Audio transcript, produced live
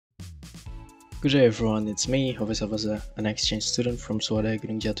Good day everyone, it's me, HAFAZHAH, an exchange student from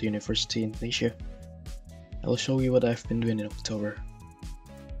Swadaya University, Indonesia. I will show you what I've been doing in October.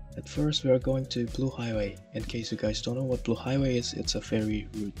 At first we are going to Blue Highway. In case you guys don't know what Blue Highway is, it's a ferry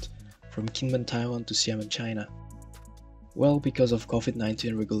route from Quemoy, Taiwan to Xiamen, China. Well, because of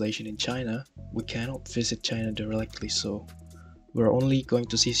COVID-19 regulation in China, we cannot visit China directly, so we're only going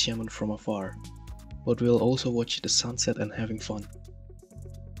to see Xiamen from afar. But we'll also watch the sunset and having fun.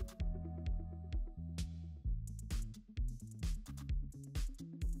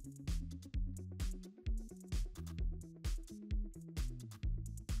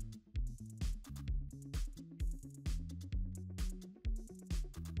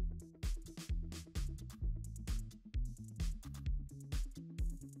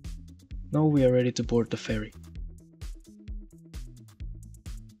 Now we are ready to board the ferry.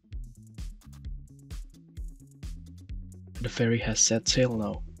 The ferry has set sail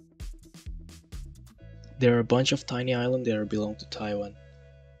now. There are a bunch of tiny islands that belong to Taiwan.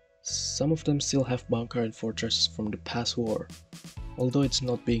 Some of them still have bunker and fortresses from the past war. Although it's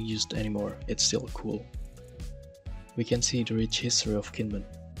not being used anymore, it's still cool. We can see the rich history of Quemoy.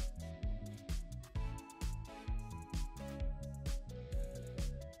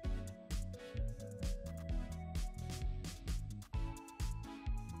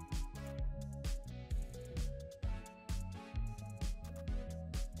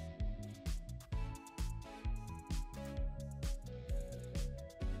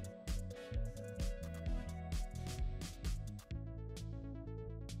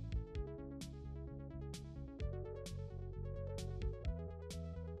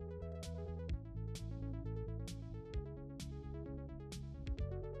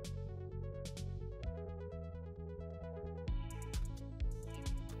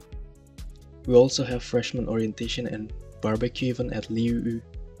 We also have freshman orientation and barbecue event at Liu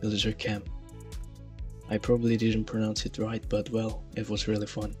military camp. I probably didn't pronounce it right, but well, it was really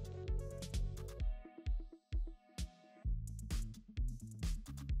fun.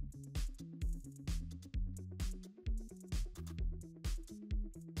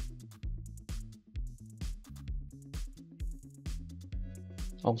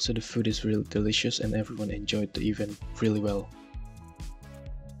 Also, the food is really delicious and everyone enjoyed the event really well.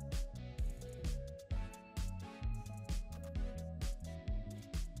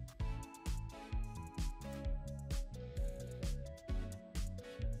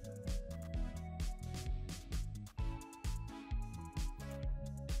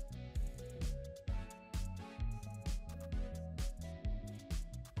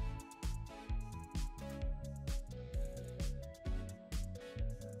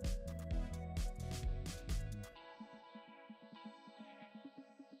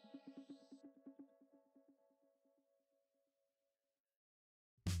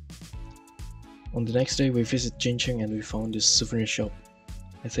 On the next day we visit Jincheng and we found this souvenir shop.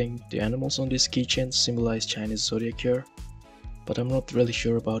 I think the animals on this keychain symbolize Chinese zodiac year, but I'm not really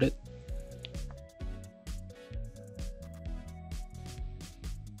sure about it.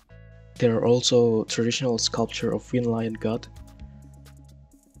 There are also traditional sculpture of wind lion god.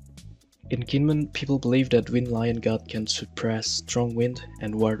 In Quemoy, people believe that wind lion god can suppress strong wind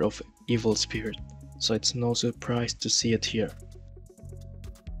and ward off evil spirit, so it's no surprise to see it here.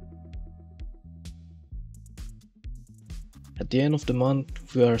 At the end of the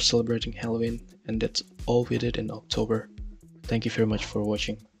month, we are celebrating Halloween, and that's all we did in October. Thank you very much for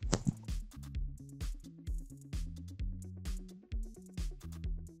watching.